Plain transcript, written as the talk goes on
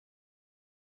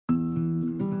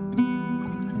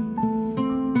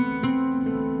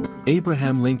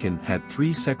Abraham Lincoln had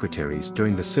 3 secretaries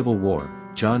during the Civil War: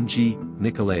 John G.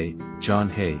 Nicolay, John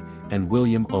Hay, and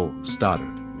William O.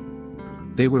 Stoddard.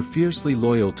 They were fiercely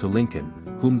loyal to Lincoln,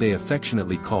 whom they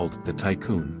affectionately called the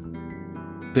Tycoon.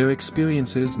 Their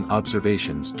experiences and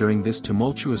observations during this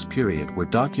tumultuous period were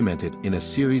documented in a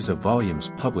series of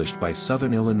volumes published by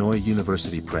Southern Illinois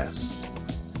University Press.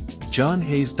 John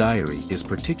Hay's diary is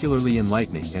particularly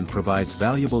enlightening and provides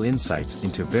valuable insights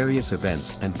into various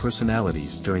events and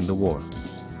personalities during the war.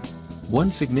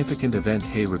 One significant event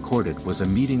Hay recorded was a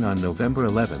meeting on November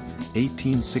 11,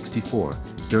 1864,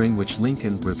 during which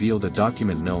Lincoln revealed a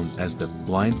document known as the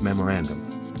Blind Memorandum.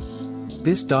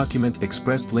 This document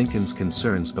expressed Lincoln's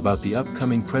concerns about the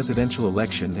upcoming presidential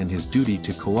election and his duty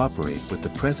to cooperate with the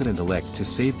president-elect to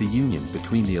save the Union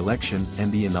between the election and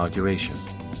the inauguration.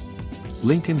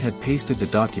 Lincoln had pasted the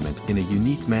document in a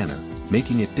unique manner,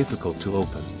 making it difficult to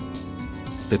open.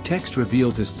 The text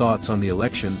revealed his thoughts on the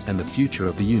election and the future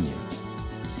of the Union.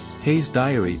 Hay's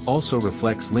diary also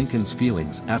reflects Lincoln's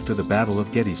feelings after the Battle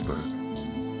of Gettysburg.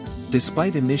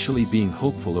 Despite initially being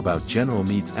hopeful about General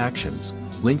Meade's actions,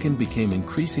 Lincoln became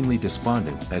increasingly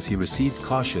despondent as he received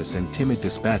cautious and timid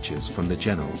dispatches from the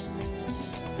general.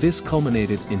 This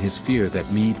culminated in his fear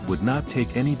that Meade would not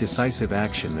take any decisive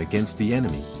action against the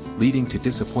enemy, leading to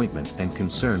disappointment and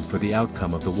concern for the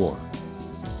outcome of the war.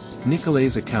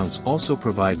 Nicolay's accounts also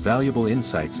provide valuable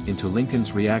insights into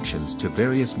Lincoln's reactions to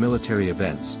various military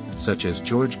events, such as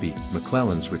George B.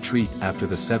 McClellan's retreat after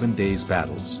the 7 Days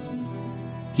battles.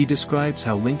 He describes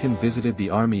how Lincoln visited the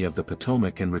Army of the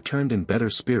Potomac and returned in better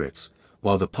spirits,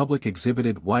 while the public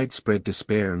exhibited widespread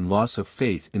despair and loss of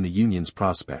faith in the Union's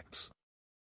prospects.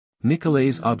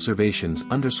 Nicolay's observations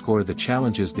underscore the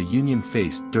challenges the Union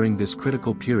faced during this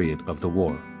critical period of the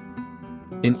war.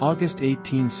 In August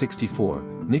 1864,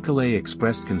 Nicolay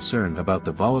expressed concern about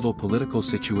the volatile political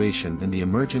situation and the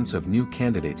emergence of new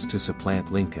candidates to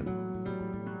supplant Lincoln.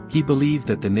 He believed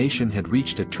that the nation had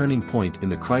reached a turning point in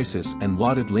the crisis and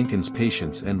lauded Lincoln's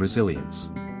patience and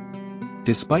resilience.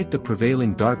 Despite the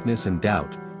prevailing darkness and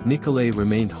doubt, Nicolay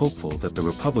remained hopeful that the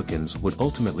Republicans would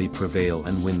ultimately prevail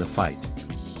and win the fight.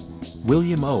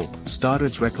 William O.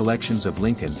 Stoddard's recollections of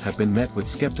Lincoln have been met with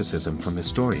skepticism from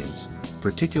historians,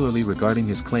 particularly regarding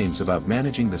his claims about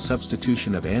managing the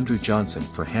substitution of Andrew Johnson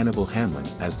for Hannibal Hamlin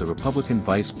as the Republican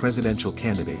vice presidential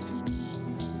candidate.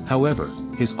 However,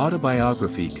 his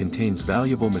autobiography contains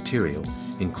valuable material,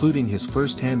 including his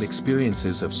first-hand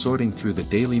experiences of sorting through the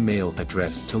Daily Mail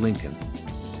addressed to Lincoln.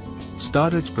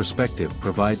 Stoddard's perspective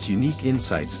provides unique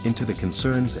insights into the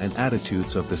concerns and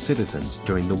attitudes of the citizens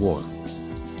during the war.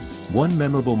 One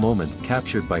memorable moment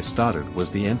captured by Stoddard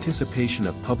was the anticipation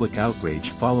of public outrage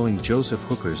following Joseph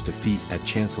Hooker's defeat at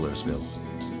Chancellorsville.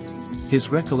 His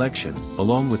recollection,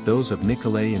 along with those of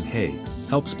Nicolay and Hay,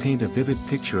 helps paint a vivid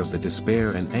picture of the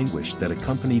despair and anguish that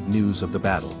accompanied news of the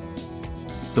battle.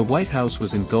 The White House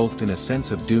was engulfed in a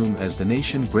sense of doom as the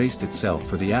nation braced itself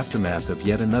for the aftermath of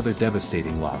yet another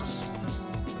devastating loss.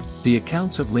 The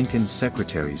accounts of Lincoln's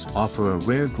secretaries offer a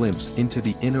rare glimpse into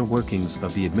the inner workings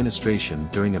of the administration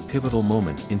during a pivotal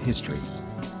moment in history.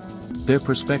 Their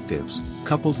perspectives,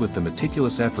 coupled with the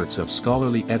meticulous efforts of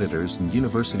scholarly editors and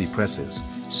university presses,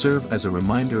 serve as a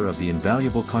reminder of the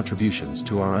invaluable contributions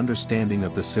to our understanding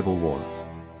of the Civil War.